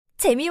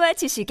재미와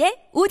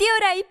지식의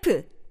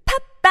오디오라이프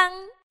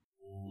팝빵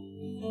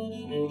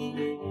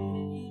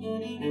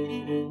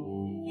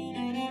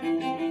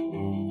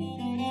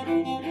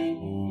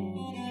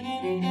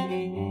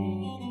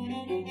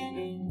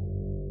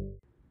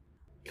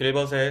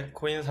길벗의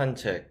코인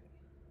산책.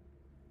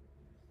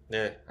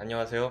 네,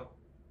 안녕하세요.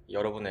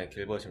 여러분의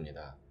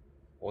길벗입니다.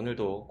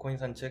 오늘도 코인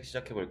산책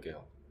시작해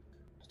볼게요.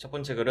 첫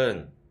번째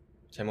글은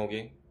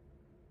제목이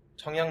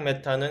청약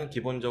메타는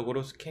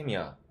기본적으로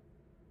스캠이야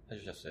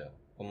해주셨어요.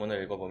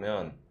 본문을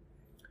읽어보면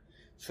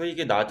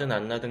수익이 나든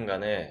안 나든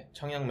간에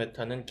청약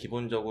메타는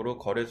기본적으로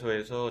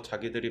거래소에서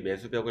자기들이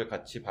매수벽을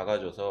같이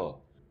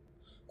박아줘서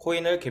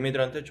코인을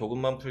개미들한테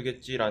조금만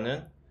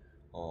풀겠지라는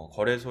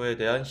거래소에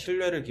대한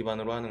신뢰를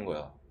기반으로 하는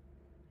거야.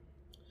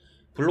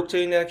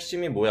 블록체인의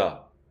핵심이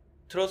뭐야?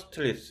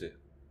 트러스트리스,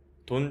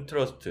 돈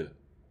트러스트,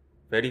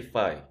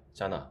 베리파이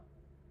잖아.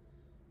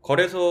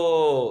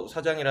 거래소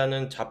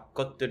사장이라는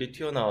잡것들이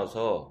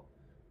튀어나와서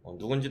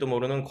누군지도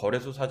모르는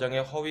거래소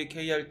사장의 허위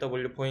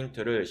KRW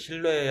포인트를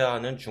신뢰해야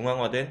하는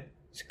중앙화된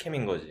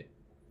스캠인 거지.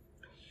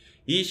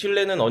 이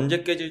신뢰는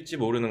언제 깨질지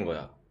모르는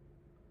거야.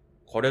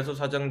 거래소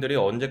사장들이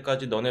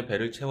언제까지 너네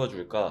배를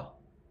채워줄까?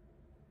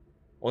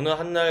 어느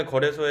한날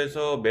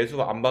거래소에서 매수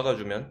안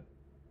박아주면,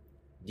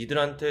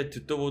 니들한테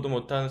듣도 보도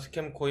못한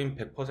스캠 코인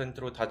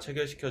 100%로 다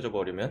체결시켜줘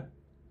버리면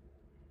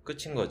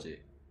끝인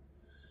거지.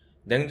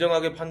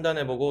 냉정하게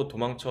판단해보고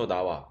도망쳐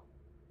나와.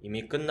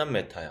 이미 끝난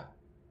메타야.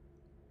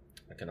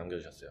 이렇게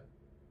남겨주셨어요.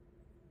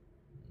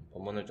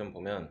 본문을 좀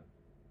보면,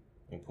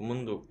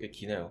 본문도 꽤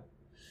기네요.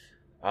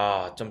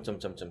 다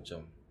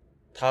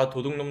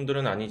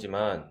도둑놈들은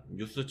아니지만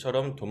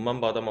뉴스처럼 돈만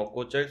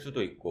받아먹고 짤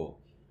수도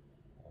있고,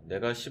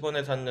 내가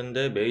 10원에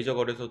샀는데 메이저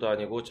거래소도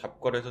아니고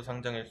잡거래소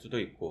상장일 수도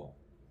있고,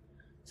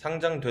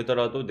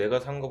 상장되더라도 내가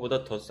산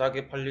거보다 더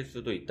싸게 팔릴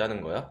수도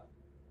있다는 거야?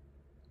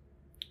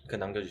 이렇게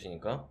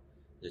남겨주시니까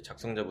이제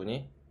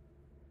작성자분이,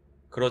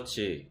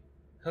 그렇지,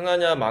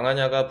 흥하냐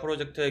망하냐가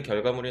프로젝트의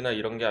결과물이나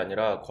이런 게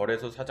아니라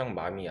거래소 사장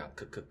맘이야.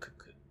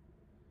 크크크크.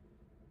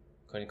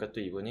 그러니까 또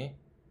이분이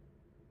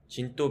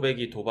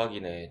진또배기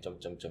도박이네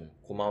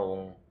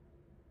고마옹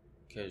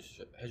이렇게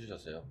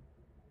해주셨어요.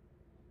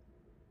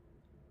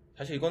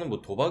 사실 이거는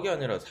뭐 도박이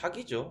아니라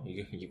사기죠.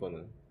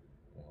 이거는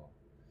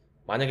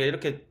만약에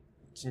이렇게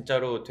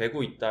진짜로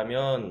되고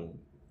있다면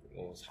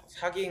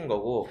사기인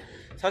거고,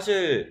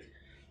 사실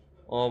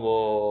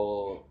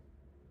뭐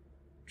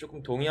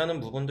조금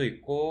동의하는 부분도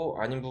있고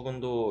아닌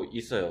부분도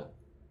있어요.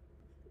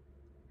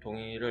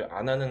 동의를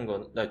안 하는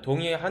건,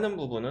 동의하는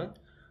부분은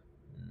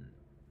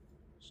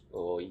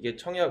이게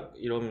청약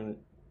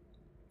이런,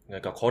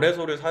 그러니까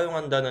거래소를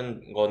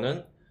사용한다는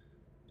거는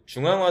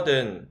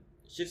중앙화된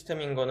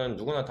시스템인 거는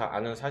누구나 다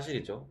아는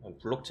사실이죠.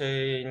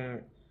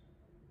 블록체인과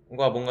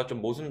뭔가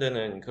좀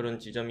모순되는 그런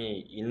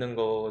지점이 있는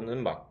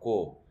거는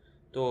맞고,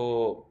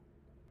 또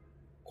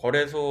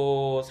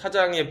거래소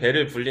사장의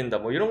배를 불린다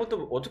뭐 이런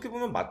것도 어떻게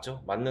보면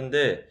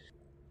맞는데,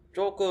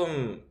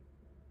 조금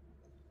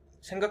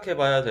생각해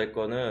봐야 될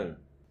거는,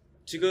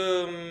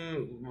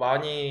 지금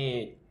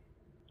많이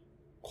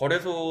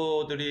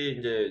거래소들이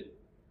이제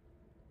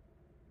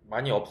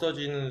많이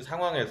없어지는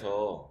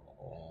상황에서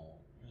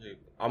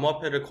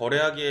암호화폐를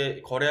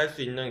거래할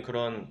수 있는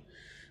그런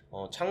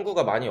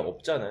창구가 많이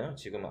없잖아요.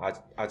 지금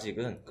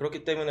아직은.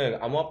 그렇기 때문에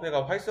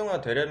암호화폐가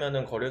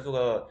활성화되려면은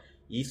거래소가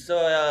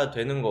있어야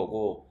되는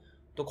거고,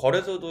 또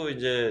거래소도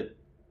이제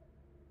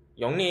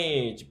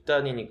영리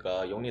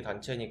집단이니까, 영리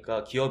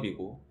단체니까,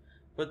 기업이고,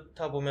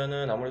 그렇다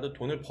보면은 아무래도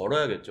돈을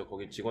벌어야겠죠.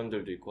 거기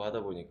직원들도 있고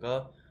하다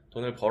보니까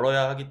돈을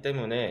벌어야 하기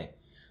때문에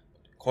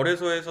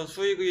거래소에서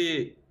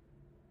수익이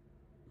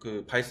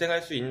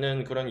발생할 수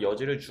있는 그런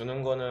여지를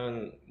주는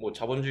거는 뭐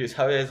자본주의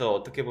사회에서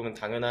어떻게 보면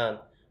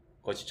당연한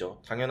것이죠.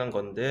 당연한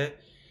건데,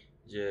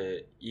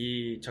 이제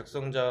이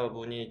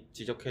작성자분이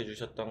지적해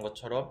주셨던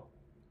것처럼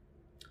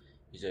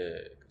이제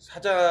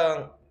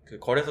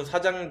거래소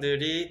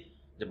사장들이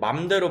이제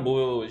맘대로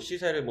뭐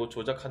시세를 뭐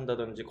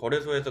조작한다든지,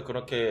 거래소에서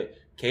그렇게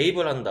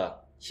개입을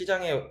한다,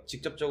 시장에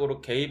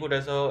직접적으로 개입을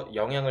해서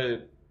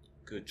영향을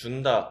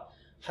준다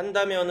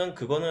한다면은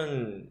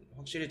그거는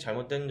확실히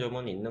잘못된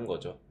점은 있는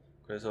거죠.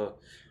 그래서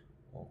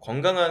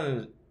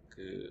건강한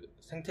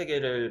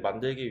생태계를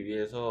만들기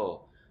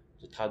위해서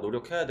다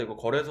노력해야 되고,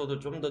 거래소도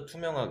좀 더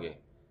투명하게,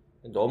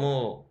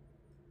 너무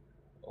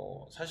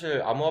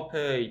사실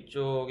암호화폐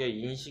이쪽에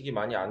인식이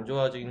많이 안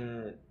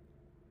좋아진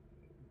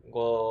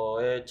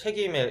거에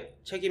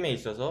책임에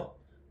있어서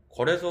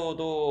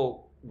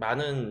거래소도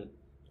많은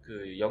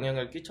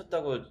영향을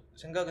끼쳤다고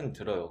생각은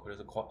들어요.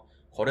 그래서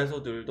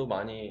거래소들도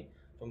많이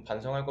좀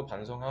반성할 거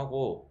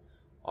반성하고,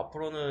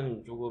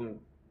 앞으로는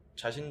조금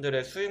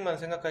자신들의 수익만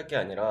생각할 게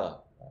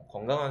아니라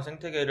건강한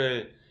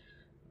생태계를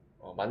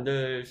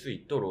만들 수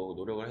있도록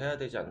노력을 해야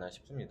되지 않나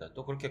싶습니다.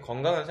 또 그렇게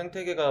건강한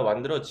생태계가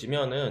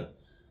만들어지면은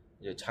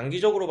이제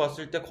장기적으로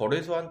봤을 때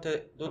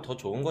거래소한테도 더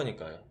좋은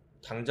거니까요.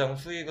 당장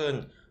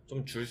수익은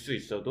좀 줄 수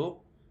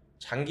있어도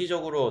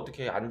장기적으로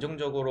어떻게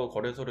안정적으로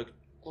거래소를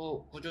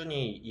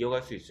꾸준히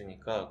이어갈 수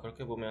있으니까,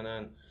 그렇게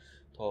보면은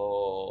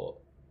더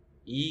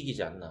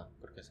이익이지 않나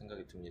그렇게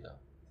생각이 듭니다.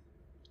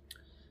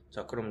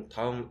 자, 그럼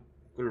다음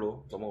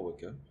글로 넘어가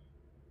볼게요.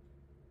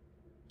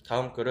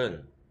 다음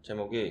글은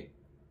제목이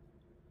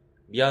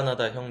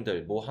미안하다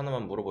형들 뭐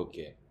하나만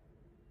물어볼게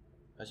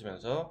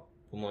하시면서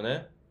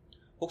본문에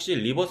혹시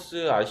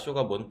리버스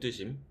아이쇼가 뭔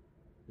뜻임?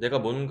 내가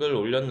뭔 글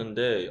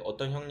올렸는데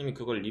어떤 형님이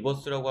그걸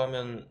리버스라고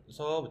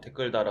하면서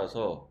댓글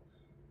달아서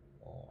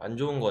안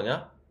좋은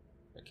거냐?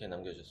 이렇게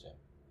남겨주셨어요.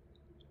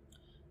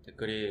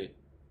 댓글이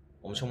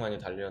엄청 많이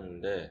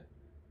달렸는데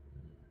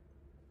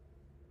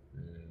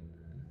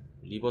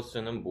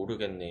리버스는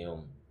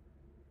모르겠네요.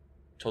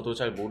 저도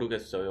잘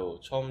모르겠어요.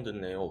 처음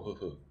듣네요.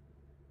 흐흐.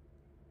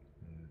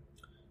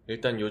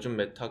 일단 요즘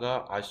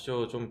메타가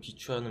아쇼 좀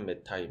비추하는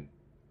메타임.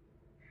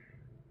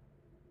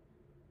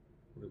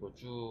 그리고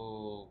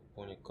쭉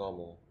보니까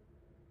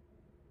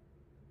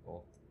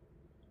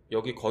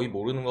여기 거의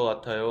모르는 것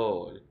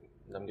같아요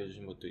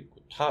남겨주신 것도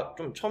있고, 다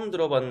좀 처음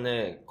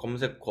들어봤네.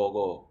 검색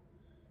거거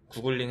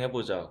구글링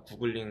해보자.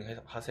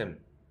 구글링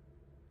하셈.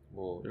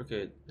 뭐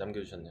이렇게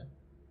남겨주셨네요.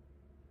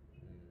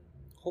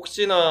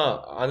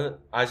 혹시나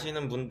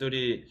아시는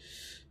분들이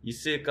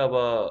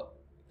있을까봐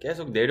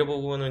계속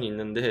내려보고는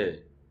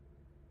있는데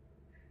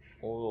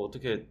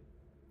어떻게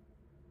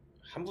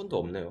한 분도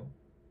없네요.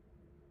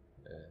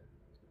 네.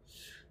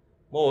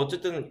 뭐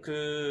어쨌든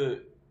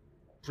그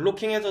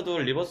블로킹에서도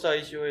리버스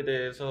ICO에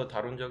대해서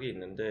다룬 적이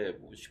있는데,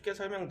 뭐 쉽게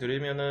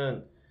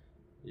설명드리면은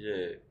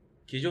이제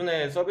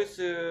기존의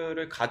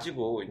서비스를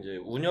가지고 이제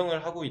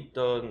운영을 하고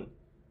있던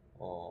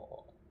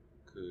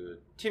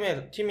그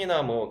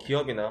팀이나 뭐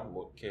기업이나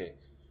뭐 이렇게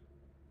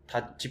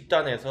다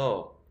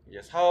집단에서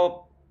이제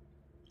사업,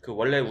 그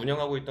원래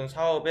운영하고 있던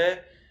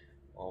사업에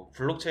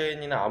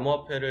블록체인이나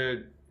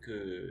암호화폐를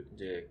그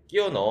이제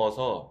끼워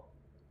넣어서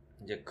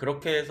이제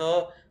그렇게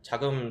해서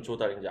자금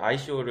조달, 이제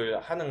ICO를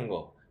하는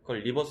거,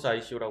 그걸 리버스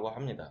ICO라고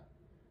합니다.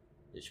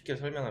 쉽게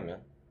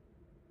설명하면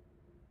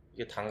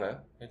이게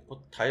다인가요?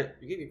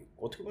 이게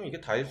어떻게 보면 이게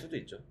다일 수도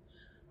있죠.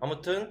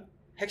 아무튼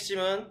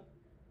핵심은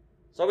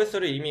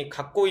서비스를 이미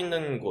갖고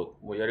있는 곳,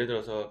 뭐 예를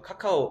들어서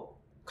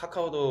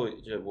카카오도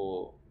이제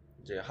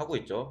이제 하고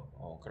있죠.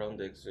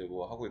 그라운드 X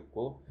뭐 하고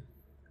있고,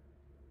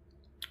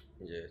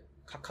 이제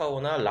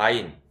카카오나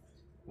라인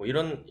뭐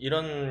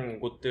이런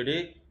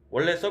곳들이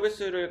원래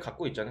서비스를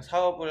갖고 있잖아요.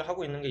 사업을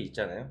하고 있는 게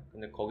있잖아요.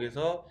 근데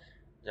거기서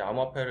이제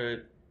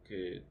암호화폐를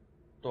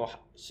또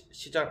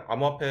시장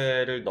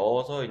암호화폐를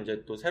넣어서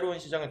이제 또 새로운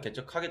시장을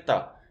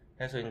개척하겠다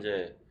해서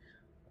이제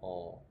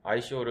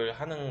ICO를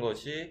하는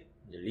것이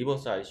이제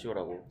리버스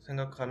ICO라고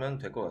생각하면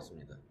될 것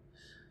같습니다.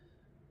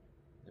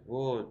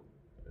 뭐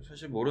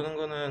사실 모르는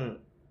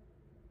거는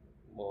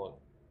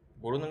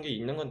모르는 게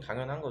있는 건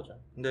당연한 거죠.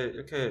 근데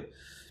이렇게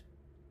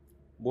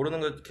모르는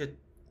거 이렇게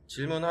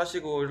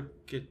질문하시고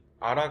이렇게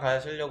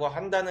알아가시려고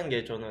한다는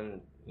게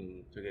저는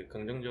되게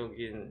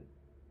긍정적인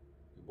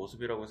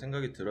모습이라고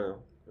생각이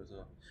들어요.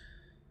 그래서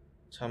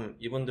참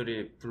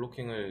이분들이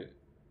블로킹을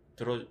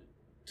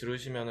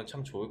들으시면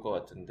참 좋을 것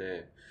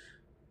같은데,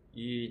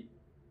 이걸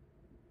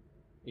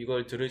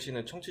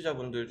들으시는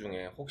청취자분들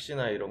중에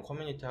혹시나 이런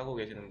커뮤니티 하고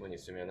계시는 분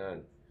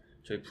있으면은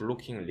저희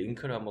블로킹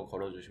링크를 한번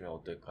걸어주시면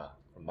어떨까.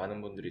 그럼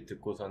많은 분들이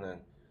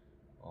듣고서는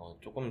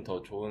조금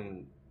더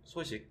좋은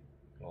소식,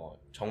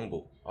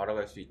 정보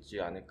알아갈 수 있지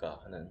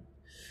않을까 하는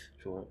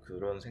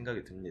그런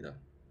생각이 듭니다.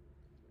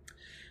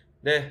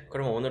 네,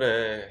 그럼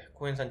오늘의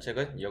코인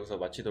산책은 여기서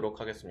마치도록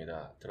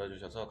하겠습니다.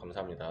 들어주셔서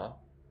감사합니다.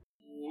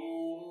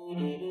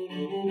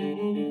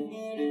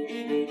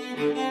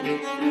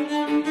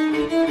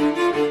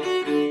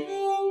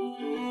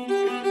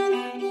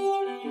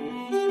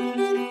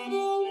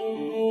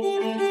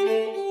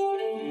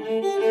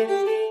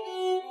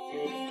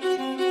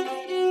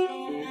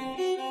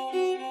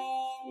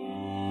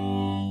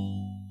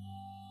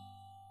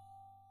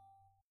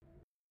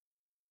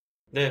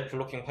 네,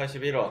 블로킹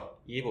 81화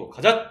 2부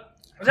가자!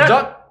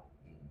 가자!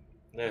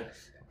 네,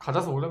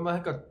 가자서 오랜만에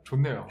하니까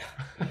좋네요.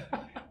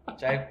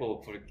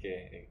 짧고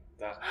굵게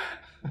딱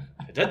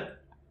가자!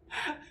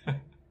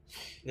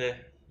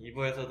 네,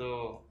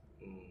 2부에서도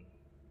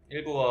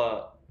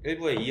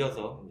 1부에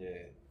이어서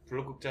이제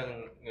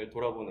블록극장을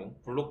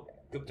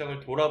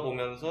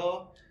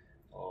돌아보면서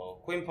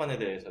코인판에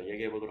대해서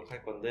얘기해 보도록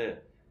할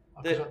건데,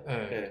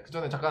 그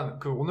전에 잠깐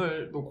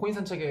오늘도 코인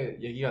산책에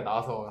얘기가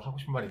나와서 하고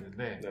싶은 말이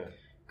있는데, 네.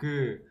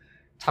 그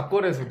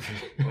잡거래소들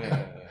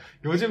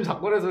요즘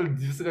잡거래소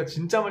뉴스가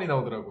진짜 많이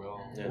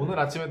나오더라고요. 네. 오늘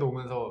아침에도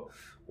오면서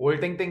올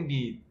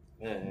땡땡비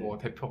네. 뭐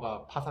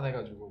대표가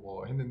파산해가지고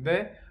뭐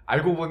했는데,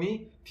 알고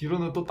보니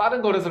뒤로는 또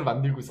다른 거래소를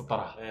만들고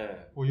있었더라.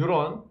 네. 뭐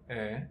이런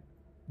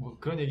뭐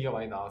그런 얘기가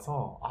많이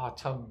나와서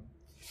참.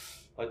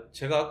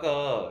 제가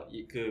아까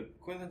그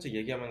코인 산책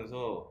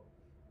얘기하면서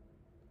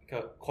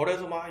그러니까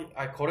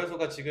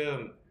거래소가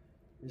지금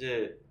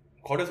이제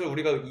거래소를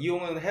우리가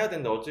이용은 해야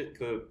된다.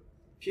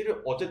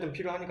 어쨌든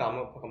필요하니까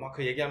아마 막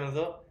그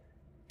얘기하면서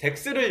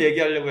덱스를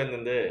얘기하려고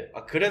했는데,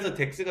 그래서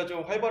덱스가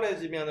좀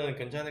활발해지면은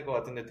괜찮을 것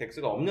같은데,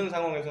 덱스가 없는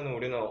상황에서는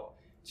우리는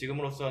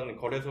지금으로선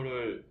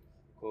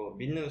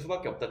믿는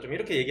수밖에 없다. 좀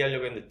이렇게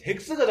얘기하려고 했는데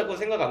덱스가 자꾸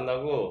생각 안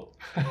나고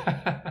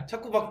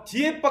자꾸 막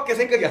뒤에밖에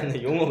생각이 안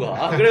나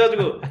용어가.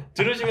 그래가지고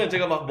들으시면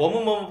제가 막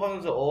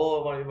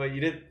머뭇머뭇하면서 막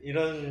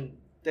이런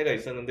때가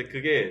있었는데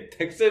그게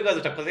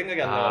덱스가 자꾸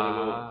생각이 안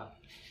나가지고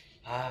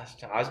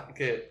진짜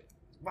이렇게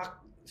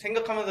막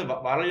생각하면서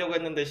말하려고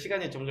했는데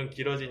시간이 점점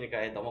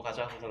길어지니까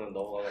넘어가자 하고서는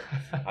넘어가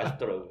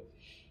아쉽더라고요.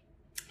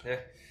 네.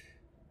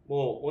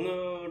 뭐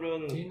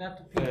오늘은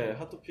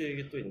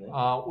핫토픽이 또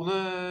있나요?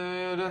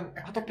 오늘은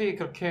핫토픽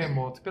그렇게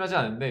뭐 특별하지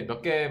않은데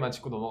몇 개만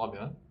짚고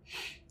넘어가면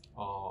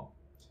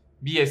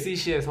미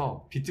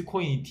SEC에서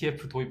비트코인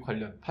ETF 도입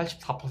관련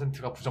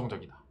 84%가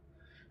부정적이다.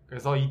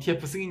 그래서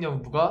ETF 승인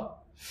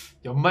여부가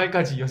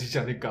연말까지 이어지지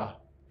않을까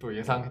또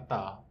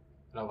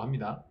예상했다라고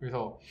합니다.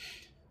 그래서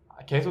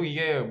계속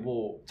이게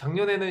뭐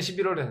작년에는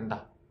 11월에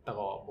된다,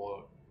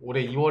 뭐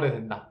올해 2월에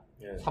된다,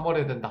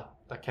 3월에 된다,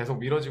 계속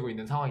미뤄지고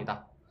있는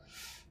상황이다.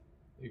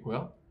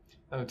 이고요.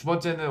 그다음에 두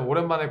번째는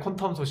오랜만에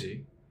퀀텀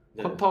소식.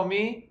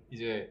 퀀텀이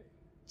이제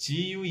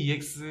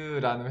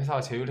GUEX라는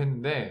회사가 제휴를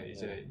했는데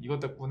이제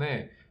이것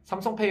덕분에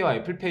삼성페이와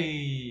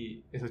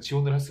애플페이에서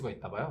지원을 할 수가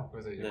있다봐요.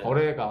 그래서 이제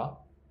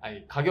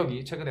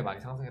가격이 최근에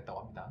많이 상승했다고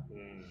합니다.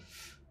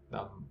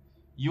 그다음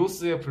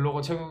이오스의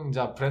블로거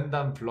채용자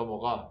브렌단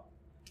블러머가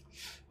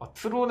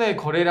트론의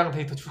거래량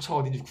데이터 출처가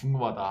어딘지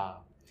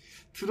궁금하다.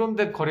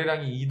 트론덱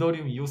거래량이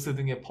이더리움, 이오스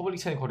등의 퍼블릭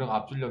체인 거래량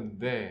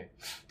앞줄렸는데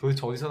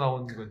도대체 어디서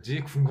나오는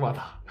건지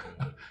궁금하다.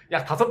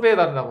 약 5배에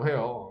달한다고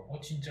해요.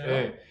 진짜요?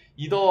 네,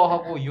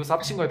 이더하고 이오스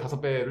합친 거에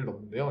 5배를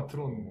넘는데요.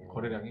 트론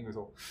거래량이.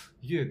 그래서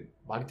이게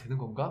말이 되는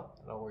건가?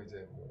 라고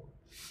이제 뭐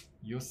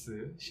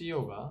이오스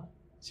CEO가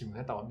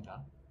질문했다고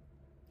합니다.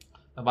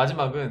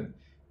 마지막은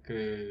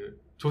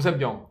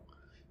조셉 영,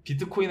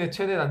 비트코인의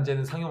최대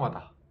난제는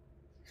상용화다.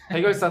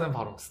 해결사는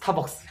바로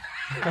스타벅스.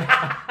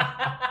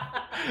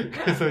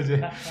 그래서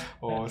이제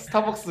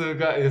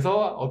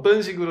스타벅스가에서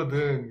어떤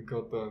식으로든 그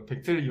어떤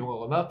벡트를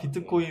이용하거나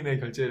비트코인의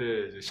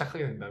결제를 이제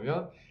시작하게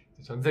된다면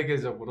전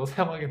세계적으로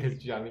사용하게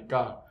되지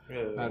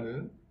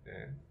않을까라는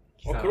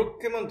기사.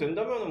 그렇게만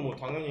된다면은 뭐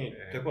당연히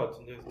될 것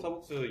같은데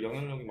스타벅스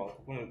영향력이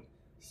많고 그러면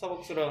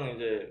스타벅스랑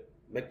이제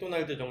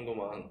맥도날드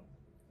정도만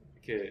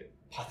이렇게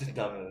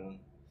받은다면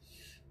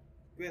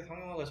꽤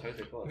상용화가 잘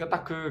될 것 같아요. 그러니까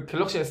딱 그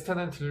갤럭시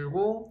S10을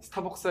들고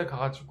스타벅스에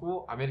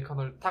가가지고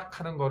아메리카노를 딱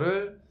하는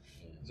거를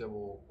이제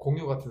뭐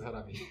공유 같은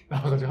사람이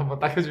나와가지고 한번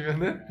딱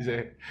해주면은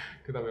이제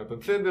그 다음에 어떤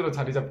트렌드로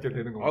자리 잡게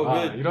되는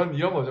건가.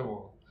 이런 거죠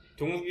뭐.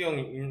 동욱이 형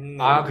있는.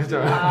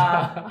 그죠.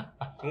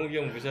 동욱이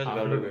형 무시하지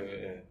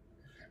말라고요.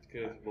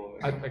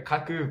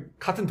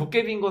 같은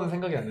도깨비인 거는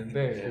생각이 안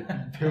나는데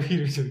배우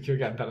이름이 좀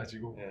기억이 안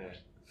나가지고.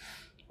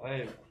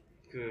 아니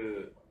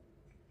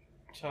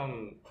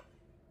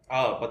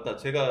맞다.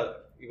 제가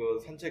이거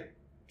산책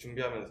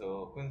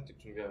준비하면서 콘서트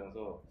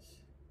준비하면서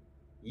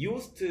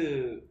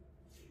이오스트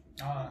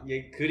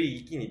글이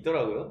있긴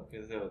있더라고요.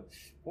 그래서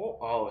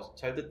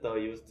잘 됐다.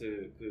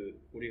 이오스트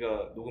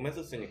우리가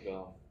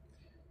녹음했었으니까.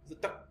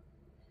 그래서 딱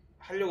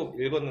하려고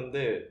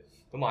읽었는데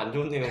너무 안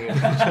좋은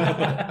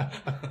내용이었어요.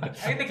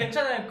 근데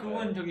괜찮아요.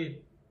 그분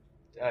저기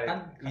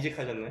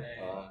이직하셨네.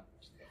 네.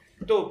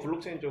 또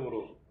블록체인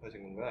쪽으로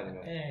가신 건가요?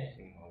 아니면? 네.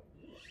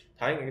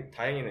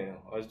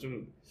 다행이네요.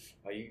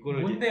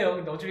 이거를 뭔데요?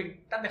 근데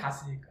어차피 딴 데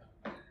갔으니까.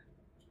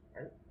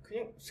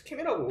 그냥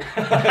스캠이라고.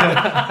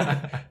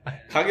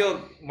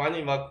 가격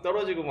많이 막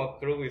떨어지고 막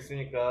그러고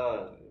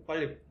있으니까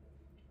빨리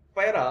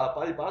빼라,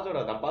 빨리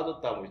빠져라, 난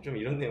빠졌다, 뭐 좀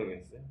이런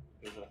내용이었어요.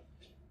 그래서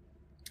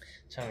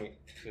참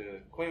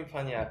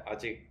코인판이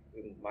아직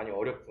많이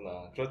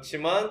어렵구나.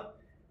 그렇지만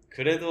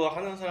그래도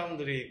하는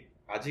사람들이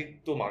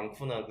아직도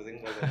많구나 그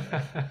생각은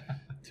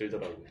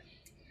들더라고요.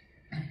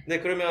 네,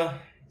 그러면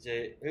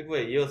이제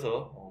 1부에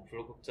이어서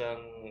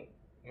블록극장을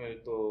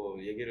또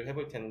얘기를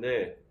해볼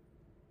텐데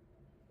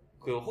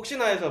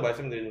혹시나 해서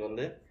말씀드리는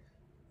건데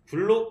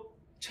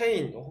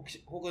블록체인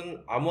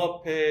혹은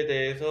암호화폐에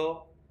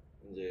대해서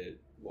이제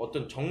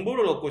어떤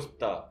정보를 얻고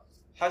싶다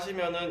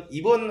하시면은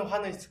이번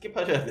화는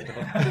스킵하셔야 돼요.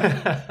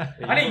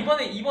 아니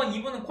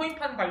이번은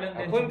코인판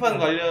관련된 코인판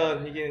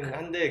관련이긴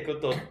한데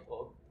그것도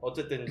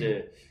어쨌든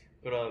이제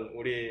그런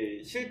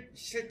우리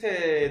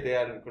실태에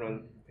대한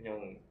그런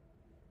그냥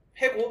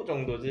회고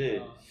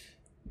정도지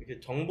이렇게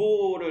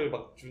정보를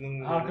막 주는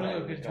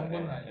그런 그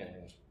정보는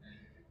아니에요.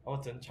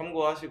 아무튼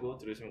참고하시고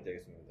들으시면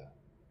되겠습니다.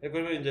 네,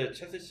 그러면 이제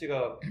체스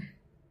씨가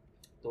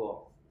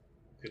또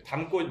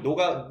담고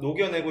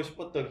녹여내고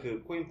싶었던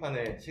그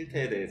코인판의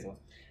실태에 대해서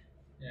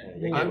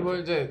뭐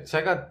이제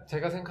제가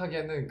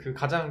생각하기에는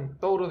가장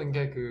떠오르는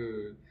게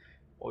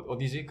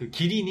어디지?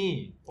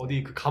 기린이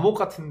어디 감옥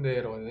같은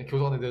데라고 하네.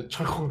 교도관에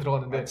철컹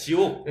들어갔는데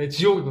지옥. 네,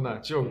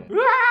 지옥이구나. 지옥.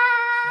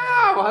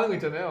 으아! 뭐 하는 거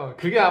있잖아요.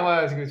 그게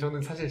아마 지금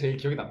저는 사실 제일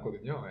기억에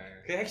남거든요.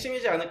 그게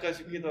핵심이지 않을까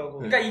싶기도 하고.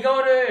 그러니까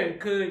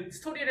이거를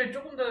스토리를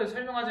조금 더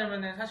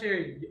설명하자면은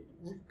사실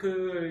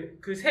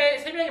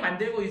세 명이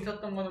만들고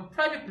있었던 거는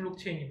프라이빗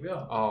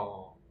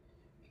블록체인이고요.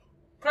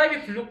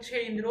 프라이빗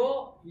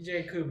블록체인으로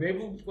이제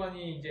외부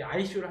기관이 이제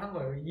ICO를 한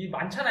거예요.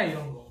 많잖아요,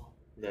 이런 거.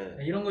 네.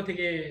 이런 거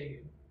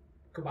되게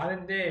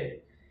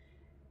많은데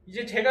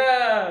이제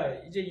제가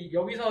이제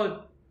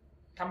여기서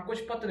담고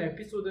싶었던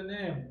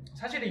에피소드는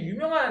사실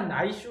유명한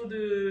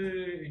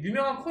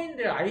유명한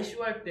코인들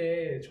ICO 할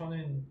때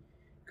저는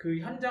그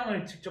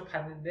현장을 직접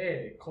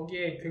봤는데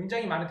거기에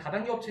굉장히 많은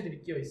다단계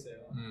업체들이 끼어 있어요.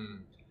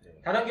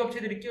 다단계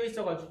업체들이 끼어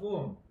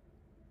있어가지고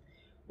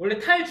원래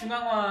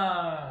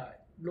탈중앙화로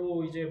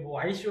이제 뭐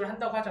ICO를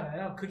한다고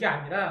하잖아요. 그게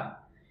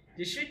아니라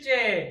이제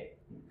실제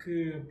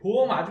그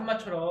보험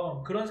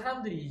아줌마처럼 그런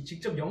사람들이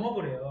직접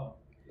영업을 해요.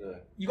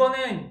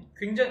 이거는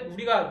굉장히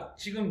우리가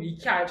지금 익히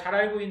잘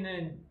알고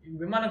있는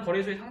웬만한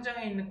거래소에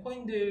상장해 있는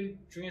코인들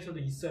중에서도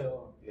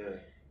있어요.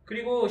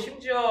 그리고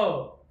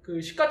심지어 그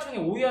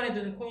시가총액 5위 안에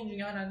드는 코인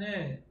중에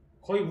하나는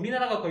거의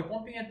우리나라가 거의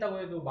펌핑했다고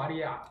해도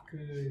말이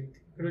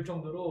그럴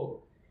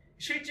정도로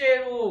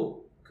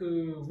실제로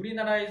그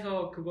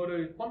우리나라에서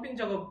그거를 펌핑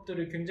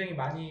작업들을 굉장히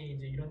많이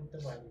이제 이뤘던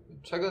거 알고 있고요.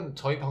 최근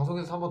저희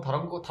방송에서 한번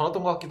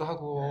다뤘던 것 같기도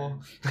하고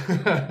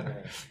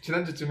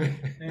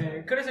지난주쯤에.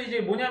 네, 그래서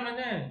이제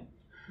뭐냐면은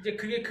이제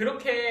그게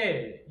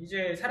그렇게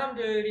이제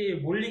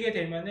사람들이 몰리게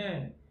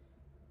되면은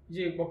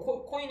이제 뭐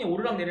코인이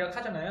오르락 내리락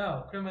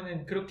하잖아요.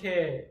 그러면은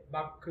그렇게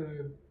막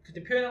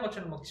그때 표현한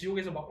것처럼 막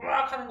지옥에서 막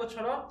우락 하는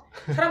것처럼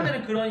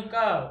사람들은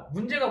그러니까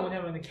문제가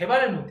뭐냐면은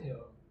개발을 못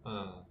해요.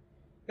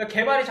 그러니까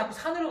개발이 자꾸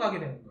산으로 가게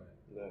되는 거예요.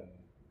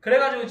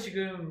 그래가지고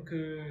지금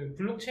그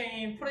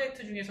블록체인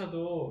프로젝트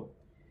중에서도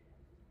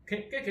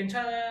꽤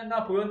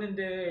괜찮아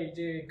보였는데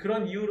이제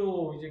그런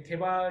이유로 이제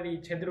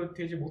개발이 제대로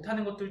되지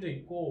못하는 것들도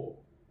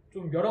있고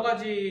좀 여러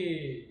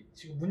가지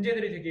지금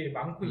문제들이 되게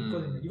많고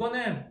있거든요.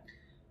 이거는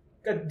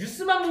그러니까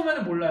뉴스만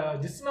보면은 몰라요.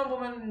 뉴스만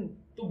보면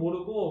또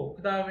모르고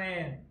그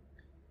다음에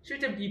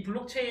실제 이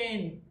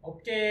블록체인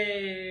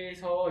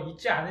업계에서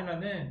있지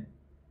않으면은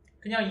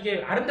그냥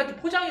이게 아름답게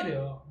포장이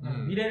돼요.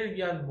 미래를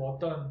위한 뭐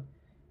어떤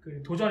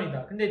그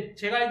도전이다. 근데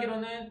제가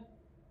알기로는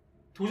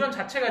도전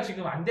자체가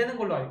지금 안 되는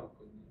걸로 알고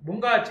있거든요.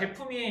 뭔가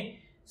제품이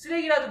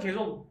쓰레기라도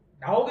계속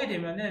나오게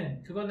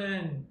되면은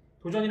그거는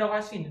도전이라고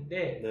할 수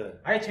있는데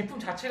아예 제품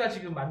자체가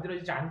지금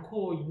만들어지지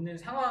않고 있는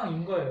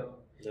상황인 거예요.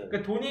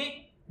 그러니까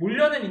돈이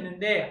몰려는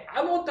있는데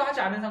아무것도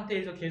하지 않은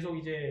상태에서 계속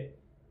이제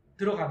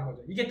들어가는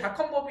거죠. 이게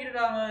닷컴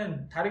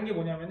버블이랑은 다른 게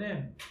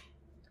뭐냐면은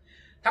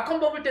닷컴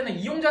버블 때는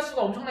이용자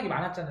수가 엄청나게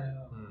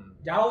많았잖아요.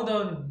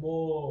 야후던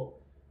뭐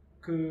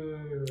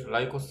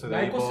라이코스든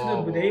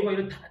네이버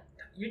이런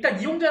일단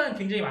이용자는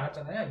굉장히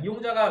많았잖아요.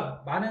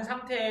 이용자가 많은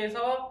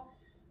상태에서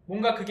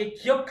뭔가 그게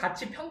기업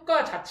가치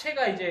평가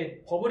자체가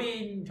이제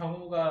버블인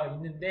경우가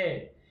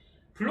있는데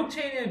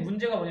블록체인의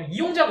문제가 뭐냐면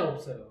이용자가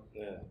없어요.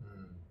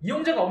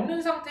 이용자가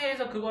없는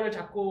상태에서 그거를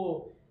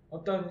자꾸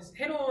어떤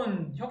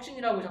새로운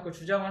혁신이라고 자꾸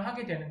주장을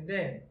하게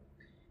되는데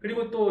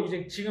그리고 또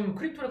이제 지금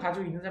크립토를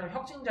가지고 있는 사람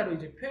혁신자로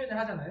이제 표현을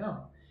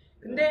하잖아요.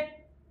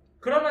 근데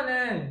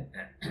그러면은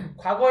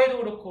과거에도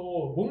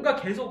그렇고 뭔가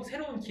계속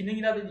새로운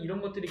기능이라든지 이런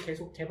것들이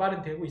계속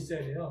개발은 되고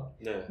있어야 돼요.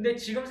 근데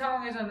지금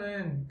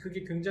상황에서는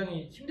그게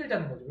굉장히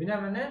힘들다는 거죠.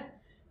 왜냐하면은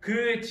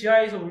그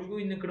지하에서 울고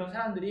있는 그런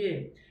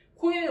사람들이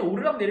코인을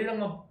오르락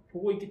내리락만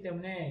보고 있기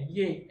때문에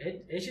이게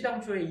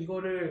애시당초에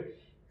이거를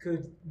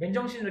그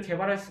맨정신으로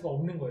개발할 수가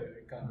없는 거예요.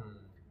 그러니까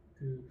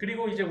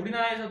그리고 이제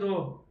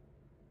우리나라에서도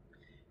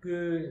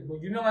그 뭐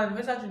유명한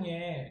회사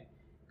중에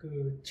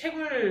그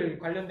채굴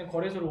관련된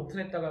거래소를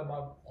오픈했다가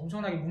막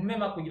엄청나게 문매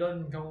맞고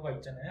이런 경우가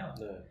있잖아요.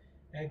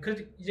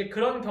 그래서 이제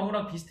그런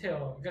경우랑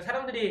비슷해요. 그러니까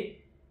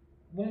사람들이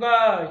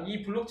뭔가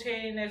이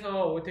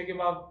블록체인에서 되게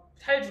막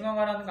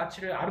탈중앙화라는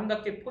가치를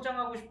아름답게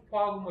포장하고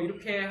싶어하고 뭐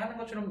이렇게 하는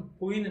것처럼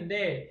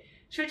보이는데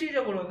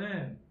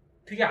실질적으로는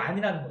그게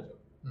아니라는 거죠.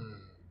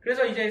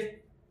 그래서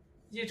이제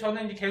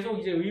저는 이제 계속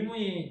이제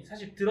의문이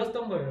사실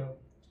들었던 거예요.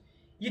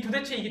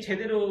 도대체 이게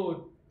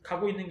제대로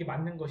가고 있는 게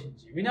맞는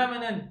것인지.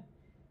 왜냐하면은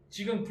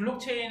지금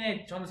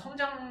블록체인의 저는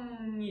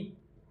성장이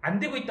안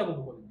되고 있다고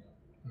보거든요.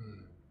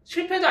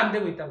 실패도 안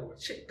되고 있다고.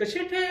 그러니까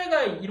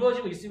실패가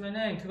이루어지고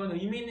있으면은 그건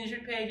의미 있는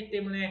실패이기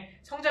때문에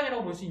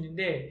성장이라고 볼 수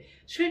있는데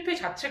실패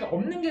자체가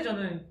없는 게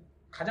저는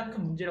가장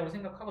큰 문제라고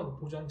생각하거든요.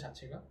 도전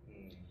자체가.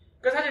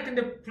 그러니까 사실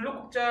근데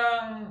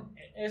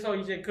블록극장에서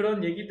이제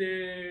그런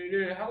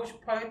얘기들을 하고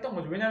싶어 했던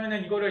거죠.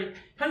 왜냐면은 이거를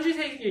현실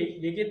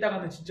세계에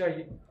얘기했다가는 진짜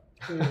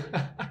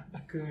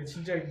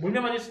진짜 몰매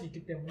맞을 수도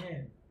있기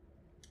때문에.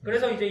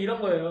 그래서 이제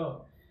이런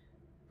거예요.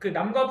 그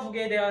남과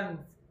북에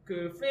대한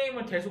그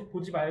프레임을 계속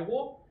보지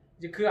말고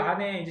이제 그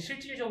안에 이제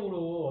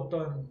실질적으로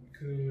어떤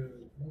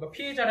그 뭔가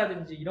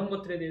피해자라든지 이런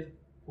것들에 대해서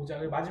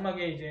보자.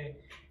 마지막에 이제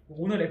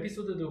오늘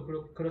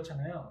에피소드도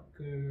그렇잖아요.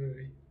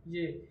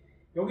 이제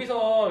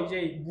여기서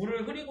이제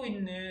물을 흐리고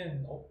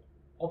있는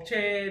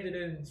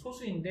업체들은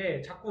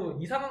소수인데 자꾸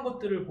이상한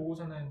것들을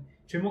보고서는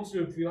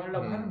죄목수를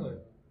부여하려고 하는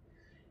거예요.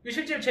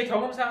 실제로 제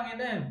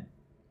경험상에는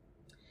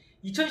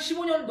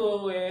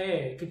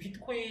 2015년도에 그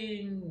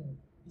비트코인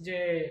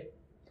이제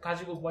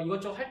가지고 막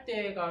이것저것 할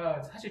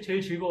때가 사실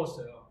제일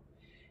즐거웠어요.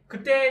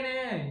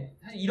 그때는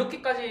사실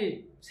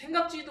이렇게까지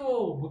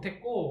생각지도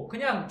못했고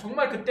그냥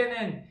정말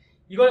그때는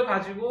이걸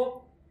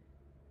가지고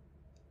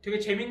되게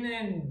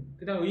재밌는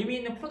그다음 의미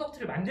있는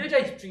프로덕트를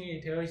만들자에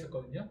집중이 되어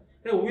있었거든요.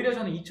 그래서 오히려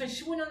저는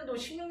 2015년도,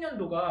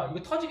 16년도가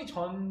이거 터지기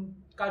전까지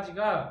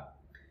전까지가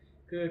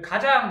그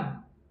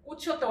가장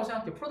꽃이었다고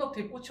생각해요.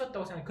 프로덕트의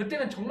꽃이었다고 생각해요.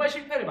 그때는 정말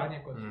실패를 많이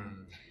했거든요.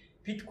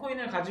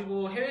 비트코인을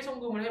가지고 해외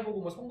송금을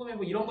해보고 뭐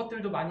송금해보고 이런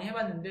것들도 많이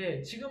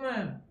해봤는데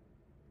지금은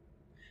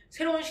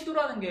새로운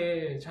시도라는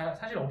게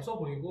사실 없어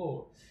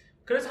보이고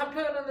그래서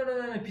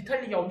한편으로는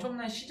비탈릭이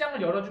엄청난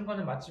시장을 열어준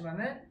거는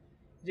맞지만은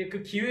이제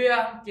그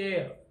기회와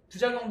함께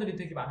부작용들이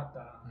되게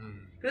많았다.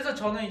 그래서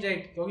저는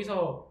이제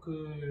여기서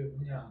그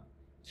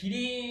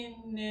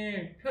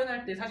기린을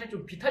표현할 때 사실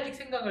좀 비탈릭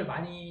생각을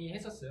많이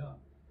했었어요.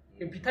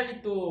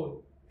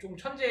 비탈릭도 좀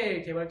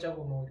천재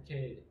개발자고 뭐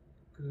이렇게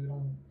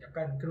그런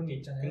약간 그런 게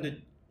있잖아요.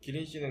 근데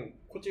기린 씨는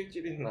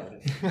코찔찔이는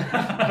아닌데.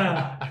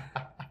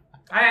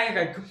 아니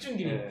그러니까 극중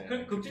기린. 네.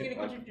 극중 기린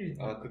코찔찔.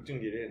 극중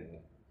기린.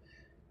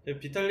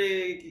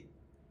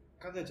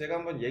 비탈릭한테 제가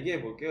한번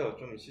얘기해 볼게요.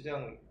 좀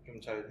시장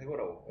좀 잘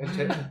해보라고.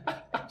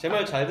 제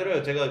말 잘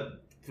들어요. 제가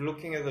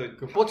블로킹해서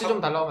그 뽀찌 좀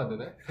달라고 하면 안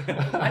되네?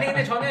 아니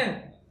근데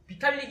저는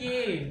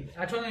비탈릭이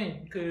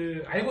저는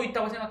그 알고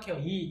있다고 생각해요.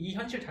 이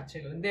현실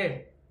자체가.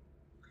 근데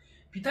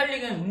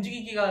비탈릭은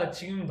움직이기가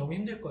지금 너무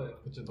힘들 거예요.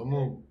 그렇죠.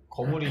 너무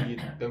거물이기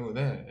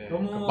때문에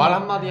너무 그러니까 말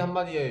한마디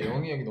한마디에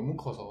영향력이 너무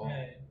커서.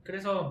 네.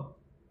 그래서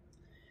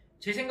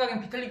제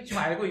생각엔 비탈릭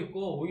지금 알고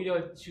있고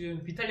오히려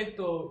지금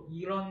비탈릭도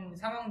이런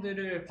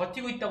상황들을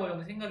버티고 있다고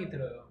저는 생각이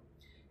들어요.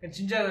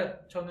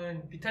 진짜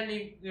저는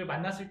비탈릭을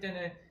만났을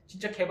때는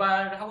진짜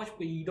개발을 하고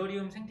싶고 이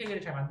이더리움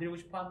생태계를 잘 만들고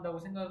싶어 한다고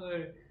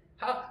생각을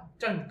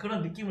좀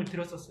그런 느낌을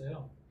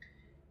들었었어요.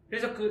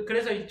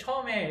 그래서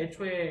처음에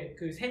애초에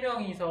그 세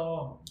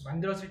명이서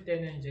만들었을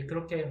때는 이제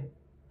그렇게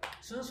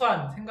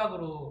순수한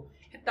생각으로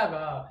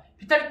했다가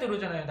비탈릭도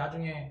그러잖아요.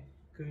 나중에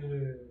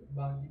그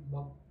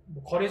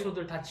뭐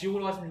거래소들 다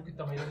지옥으로 갔으면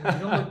좋겠다 막 이런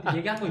거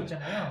얘기한 거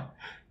있잖아요.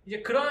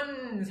 이제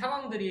그런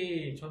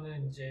상황들이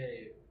저는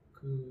이제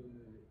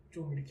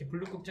좀 이렇게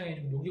블록극장에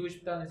좀 녹이고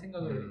싶다는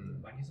생각을 좀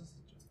많이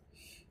했었었죠.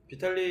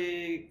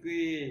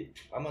 비탈릭이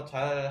아마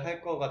잘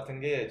할 것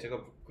같은 게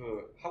제가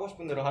그 하고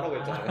싶은 대로 하라고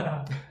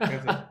했잖아요.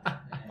 그래서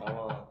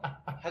아마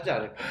하지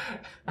않을까.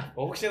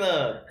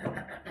 혹시나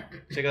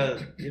제가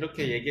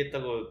이렇게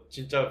얘기했다고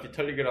진짜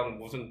비탈릭이랑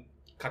무슨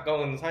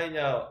가까운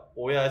사이냐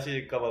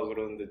오해하실까봐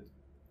그러는데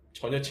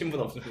전혀 친분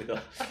없습니다.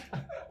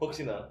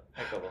 혹시나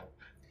할까봐.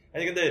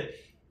 아니 근데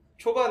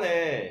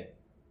초반에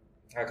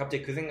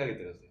갑자기 그 생각이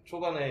들었어요.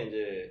 초반에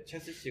이제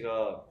체스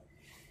씨가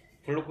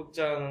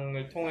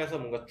블록극장을 통해서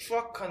뭔가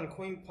추악한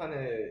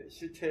코인판의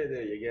실태에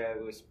대해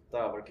얘기하고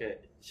싶다, 뭐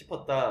이렇게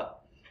싶었다,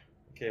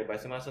 이렇게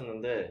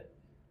말씀하셨는데,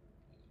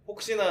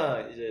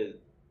 혹시나 이제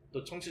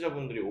또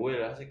청취자분들이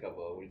오해를 하실까봐,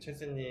 우리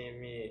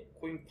체스님이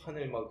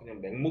코인판을 막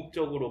그냥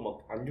맹목적으로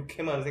막 안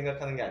좋게만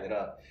생각하는 게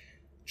아니라,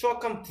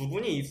 추악한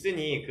부분이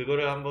있으니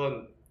그거를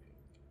한번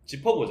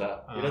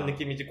짚어보자. 이런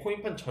느낌이지,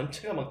 코인판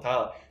전체가 막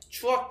다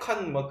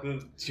추악한 막 그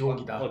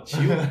지옥이다.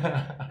 지옥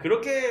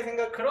그렇게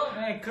생각 그런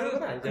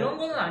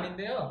거는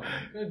아닌데요.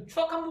 그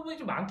추악한 부분이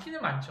좀 많기는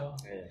많죠.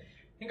 네.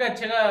 그러니까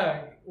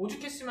제가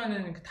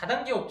오죽했으면은 그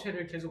다단계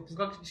업체를 계속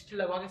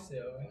부각시키려고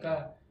하겠어요.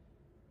 그러니까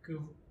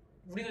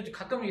우리도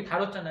가끔 이게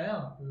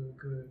다뤘잖아요.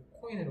 그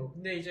코인으로.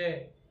 근데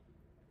이제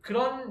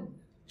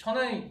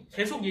저는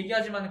계속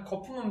얘기하지만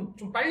거품은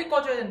좀 빨리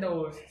꺼져야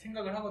된다고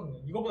생각을 하거든요.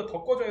 이거보다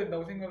더 꺼져야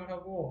된다고 생각을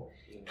하고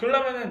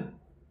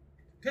그러려면은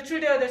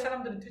퇴출돼야 될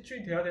사람들은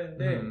퇴출이 돼야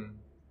되는데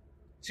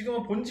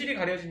지금은 본질이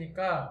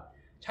가려지니까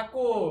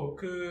자꾸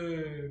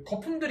그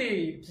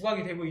거품들이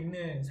부각이 되고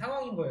있는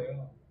상황인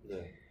거예요.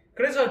 네.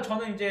 그래서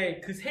저는 이제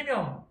그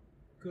 3명,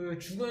 그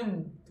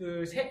죽은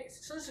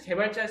순수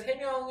개발자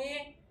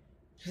 3명이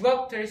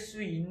부각될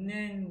수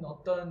있는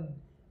어떤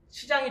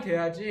시장이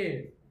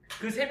돼야지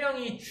그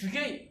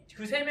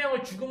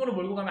 3명을 죽음으로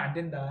몰고 가면 안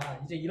된다.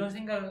 이제 이런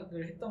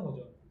생각을 했던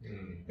거죠.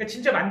 그러니까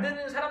진짜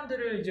만드는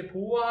사람들을 이제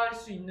보호할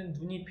수 있는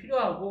눈이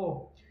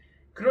필요하고,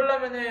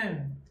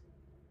 그러려면은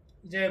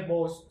이제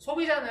뭐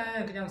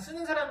소비자는 그냥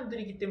쓰는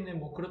사람들이기 때문에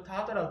뭐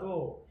그렇다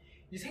하더라도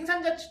이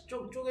생산자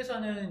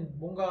쪽에서는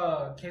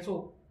뭔가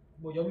계속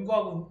뭐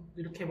연구하고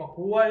이렇게 막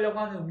보호하려고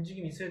하는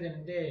움직임이 있어야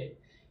되는데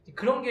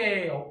그런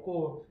게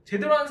없고,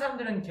 제대로 하는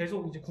사람들은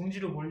계속 이제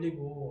궁지로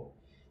몰리고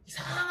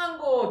이상한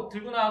거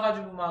들고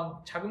나와가지고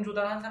막 자금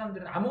조달한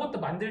사람들은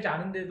아무것도 만들지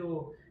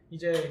않은데도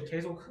이제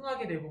계속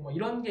흥하게 되고 뭐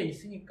이런 게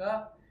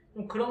있으니까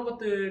좀 그런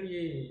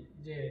것들이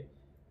이제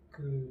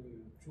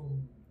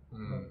좀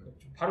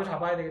바로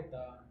잡아야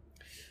되겠다.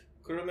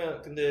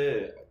 그러면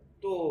근데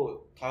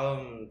또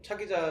다음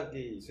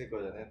차기작이 있을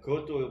거잖아요.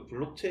 그것도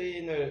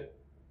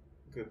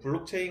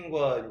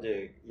블록체인과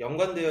이제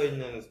연관되어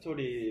있는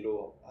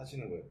스토리로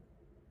하시는 거예요?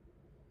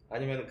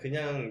 아니면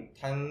그냥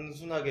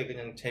단순하게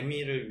그냥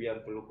재미를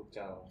위한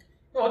블록극장?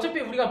 어차피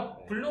우리가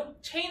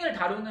블록체인을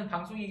다루는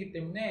방송이기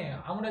때문에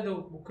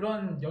아무래도 뭐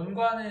그런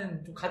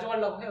연관은 좀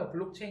가져가려고 해요.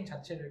 블록체인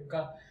자체를.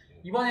 그러니까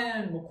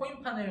이번에는 뭐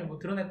코인판을 뭐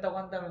드러냈다고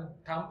한다면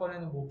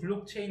다음번에는 뭐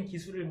블록체인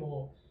기술을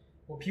뭐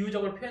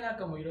비유적으로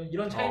표현할까 뭐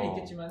이런 차이는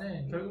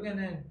있겠지만은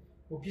결국에는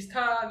뭐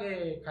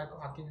비슷하게 갈 것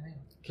같기는 해요.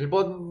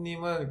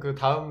 길버님은 그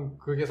다음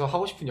극에서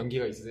하고 싶은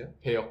연기가 있으세요?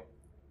 배역?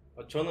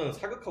 저는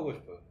사극하고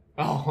싶어요.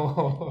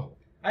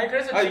 아니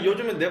그래서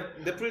요즘엔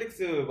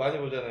넷플릭스 많이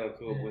보잖아요.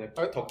 그거 뭐냐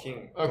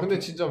더킹. 근데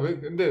진짜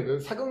왜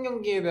사극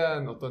연기에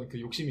대한 어떤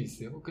그 욕심이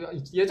있어요? 그냥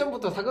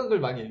예전부터 사극을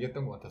많이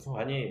얘기했던 것 같아서.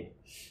 아니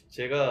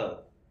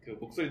제가 그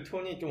목소리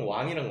톤이 좀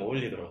왕이랑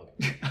어울리더라고요.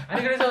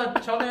 아니 그래서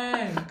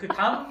저는 그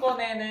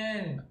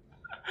다음번에는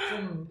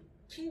좀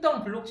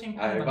킹덤 블록체인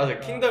편 맞아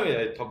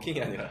킹덤이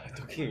더킹이 아니라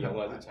더킹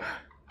영화죠 참.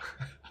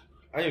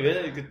 아니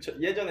왜냐면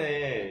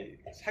예전에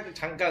사극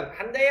잠깐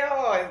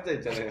한대요 했을 때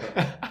있잖아요.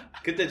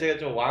 그때 제가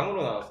좀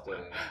왕으로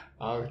나왔었잖아요.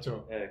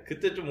 그렇죠. 네,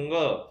 그때 좀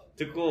뭔가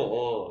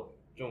듣고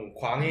좀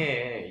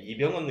광해의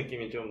이병헌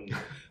느낌이 좀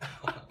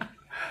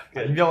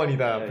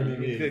이병헌이다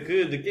본인이.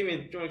 그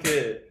느낌이 좀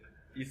이렇게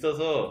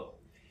있어서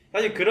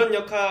사실 그런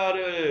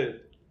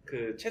역할을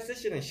그 체스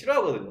씨는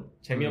싫어하거든요.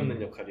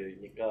 재미없는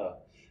역할이니까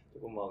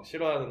조금 막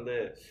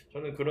싫어하는데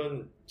저는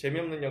그런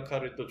재미없는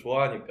역할을 또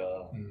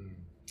좋아하니까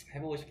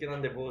해보고 싶긴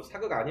한데 뭐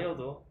사극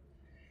아니어도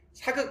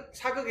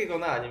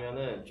사극이거나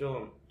아니면은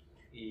좀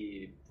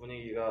이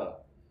분위기가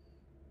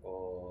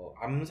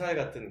암살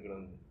같은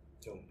그런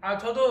좀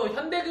저도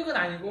현대극은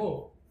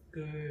아니고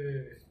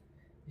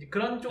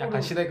그런 쪽으로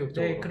약간 시대극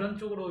쪽으로. 네, 그런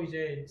쪽으로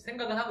이제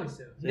생각은 하고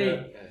있어요.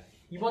 근데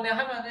이번에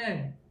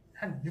하면은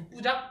한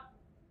 6부작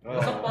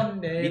 6번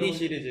내로 미니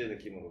시리즈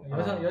느낌으로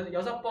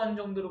 6번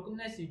정도로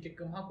끝낼 수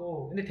있게끔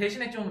하고 근데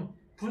대신에 좀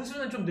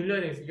분수는 좀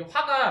늘려야 되겠어요. 이게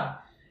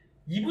화가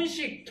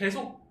 2분씩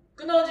계속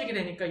끊어지게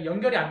되니까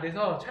연결이 안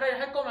돼서 차라리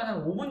할 거면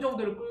한 5분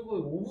정도를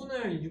끌고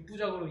 5분을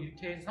 6부작으로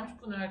이렇게 해서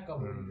 30분을 할까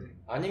모르는데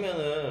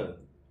아니면은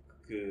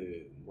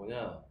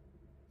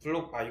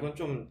이건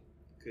좀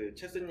그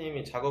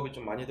체스님이 작업이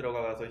좀 많이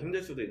들어가서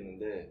힘들 수도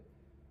있는데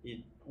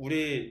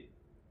우리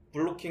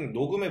블로킹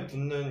녹음에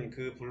붙는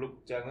그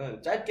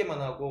블록극장은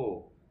짧게만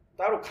하고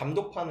따로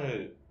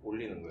감독판을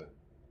올리는 거예요.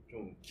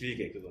 좀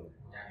길게 그거는.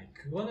 야,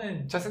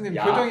 그거는 체스님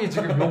표정이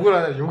지금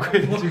욕을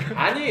지금.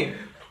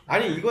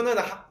 아니 이거는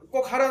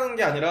꼭 하라는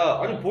게 아니라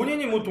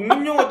본인이 뭐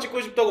독립영화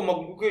찍고 싶다고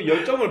막 그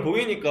열정을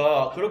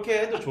보이니까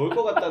그렇게 해도 좋을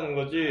것 같다는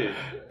거지.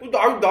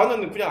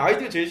 나는 그냥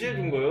아이디어 제시해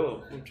준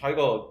거예요.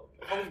 자기가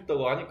하고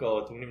싶다고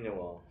하니까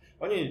독립영화.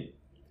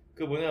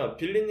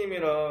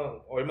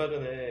 빌리님이랑 얼마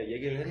전에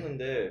얘기를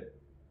했는데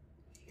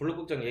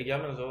블록극장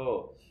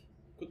얘기하면서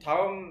그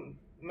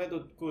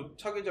다음에도 그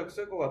차기작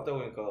쓸 것 같다고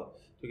하니까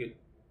되게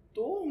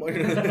막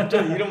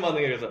이런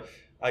반응이 그래서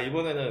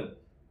이번에는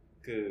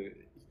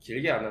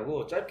길게 안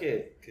하고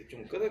짧게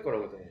좀 끊을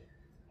거라고 했더니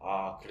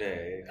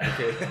그래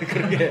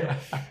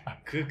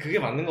그게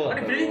맞는 거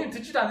같다고. 아니 빌리님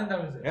듣지도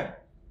않는다면서요? 예?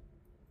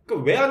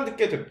 왜 안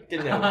듣게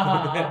됐겠냐고.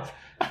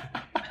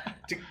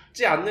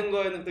 듣지 않는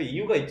거에는 또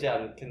이유가 있지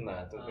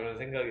않겠나 또 그런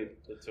생각이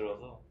또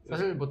들어서.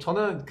 사실 뭐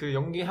저는 그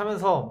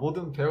연기하면서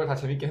모든 배역을 다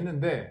재밌게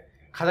했는데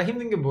가장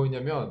힘든 게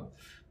뭐였냐면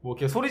뭐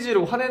이렇게 소리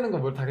지르고 화내는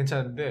건 뭘 다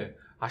괜찮은데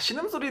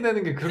신음소리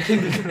내는 게 그렇게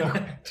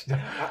힘들더라고요. 진짜.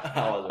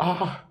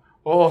 맞아.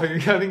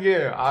 이렇게 하는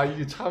게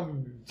이게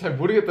참 잘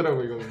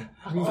모르겠더라고 이거는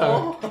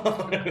항상.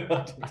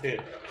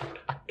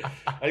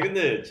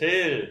 근데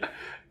제일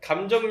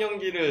감정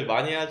연기를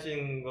많이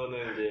하신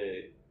거는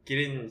이제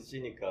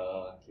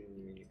기린님이니까.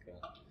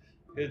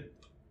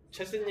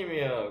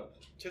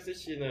 체스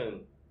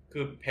씨는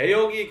그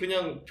배역이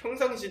그냥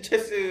평상시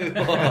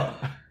체스와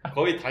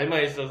거의 닮아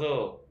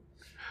있어서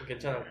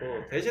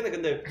괜찮았고 대신에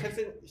근데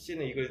체스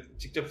씨는 이걸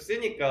직접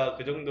쓰니까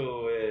그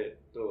정도의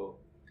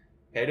또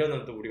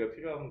배려는 또 우리가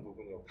필요한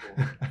부분이었고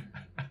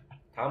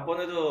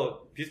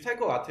다음번에도 비슷할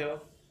것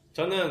같아요.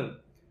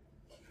 저는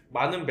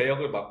많은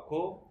배역을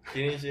맡고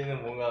기린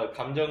씨는 뭔가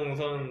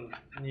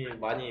감정선이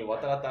많이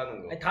왔다 갔다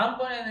하는 거.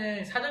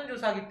 다음번에는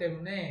사전조사하기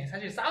때문에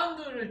사실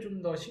사운드를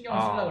좀 더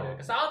신경을 쓰려고 그래요.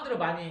 그러니까 사운드를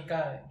많이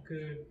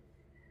그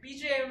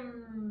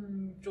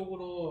BGM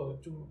쪽으로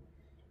좀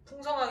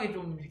풍성하게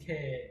좀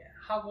이렇게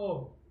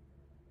하고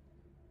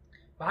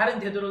말은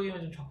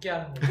되도록이면 좀 적게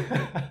하는 거죠.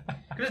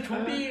 그래서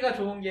좀비가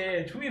좋은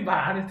게 좀비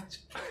말 안 해도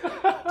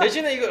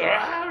대신에 이거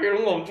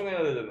이런 거 엄청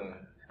해야 되잖아.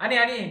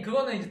 아니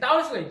그거는 이제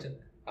따올 수가 있잖아.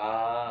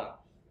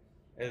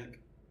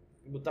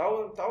 뭐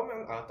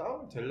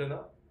다운면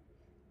될래나?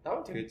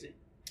 다운 되겠지.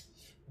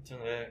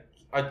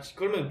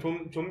 그러면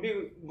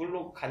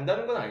좀비물로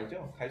간다는 건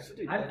아니죠? 갈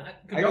수도 있다.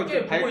 몇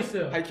개 보고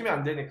있어요. 밝히면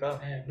안 되니까.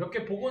 네, 몇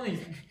개 보고는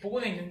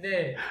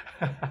있는데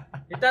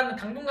일단은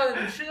당분간은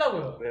좀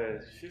쉬려고요. 네,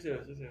 쉬세요.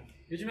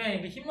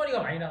 요즘에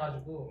흰머리가 많이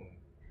나가지고.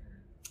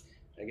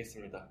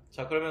 알겠습니다.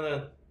 자,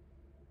 그러면은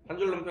한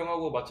줄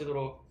논평하고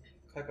마치도록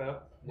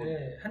할까요?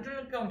 네, 한 줄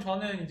논평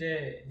저는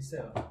이제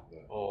있어요.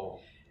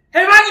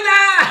 해방이다!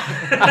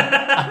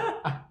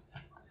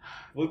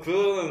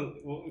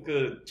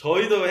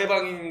 저희도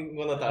해방인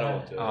거나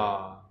다름없죠.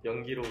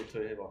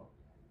 연기로부터의 해방.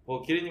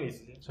 기린님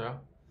있으세요?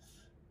 저요?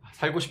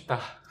 살고 싶다.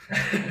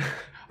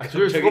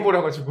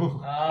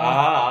 죽어버려가지고.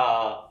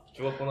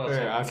 죽었구나.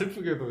 네,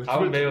 슬프게도.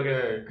 다음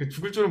배역에.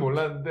 죽을 줄은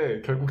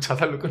몰랐는데, 결국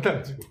자살로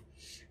끝나가지고.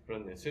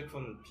 그렇네.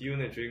 슬픈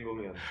비운의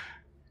주인공이었네.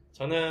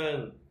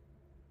 저는,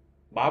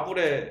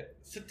 마블에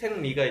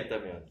스탠 리가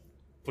있다면,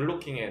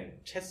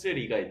 블로킹엔 체스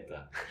리가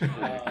있다.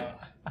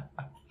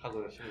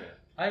 하고 싶네요.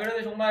 아니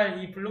그런데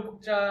정말 이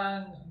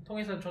블록극장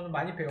통해서 저는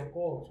많이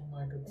배웠고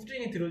정말 그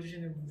꾸준히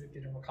들어주시는 분들께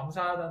정말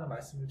감사하다는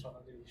말씀을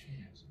전해드리고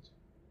싶네요, 진짜.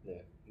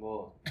 네,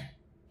 뭐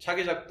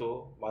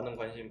차기작도 많은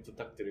관심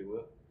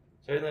부탁드리고요.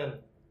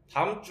 저희는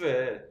다음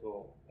주에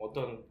또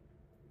어떤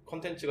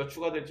컨텐츠가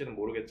추가될지는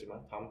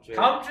모르겠지만 다음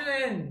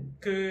주는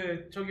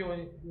그 저기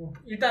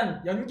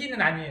일단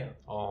연기는 아니에요.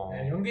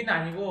 네, 연기는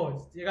아니고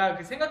제가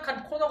그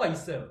생각한 코너가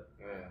있어요.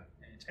 네,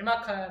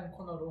 짤막한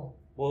코너로.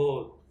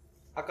 뭐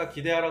아까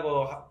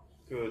기대하라고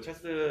그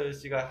체스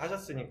씨가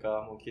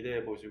하셨으니까 뭐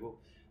기대해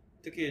보시고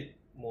특히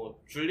뭐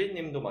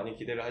줄리님도 많이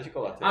기대를 하실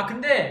것 같아요. 아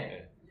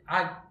근데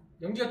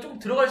연기가 좀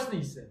들어갈 수도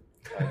있어요.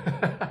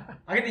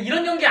 근데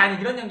이런 연기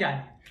아니.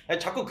 아니,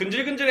 자꾸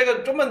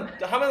근질근질해가 좀만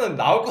하면은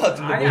나올 것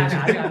같은데. 아직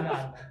안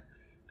나와.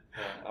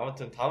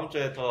 아무튼 다음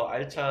주에 더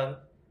알찬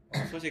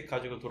소식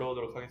가지고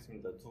돌아오도록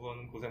하겠습니다. 두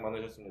분 고생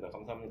많으셨습니다.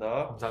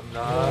 감사합니다.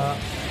 감사합니다.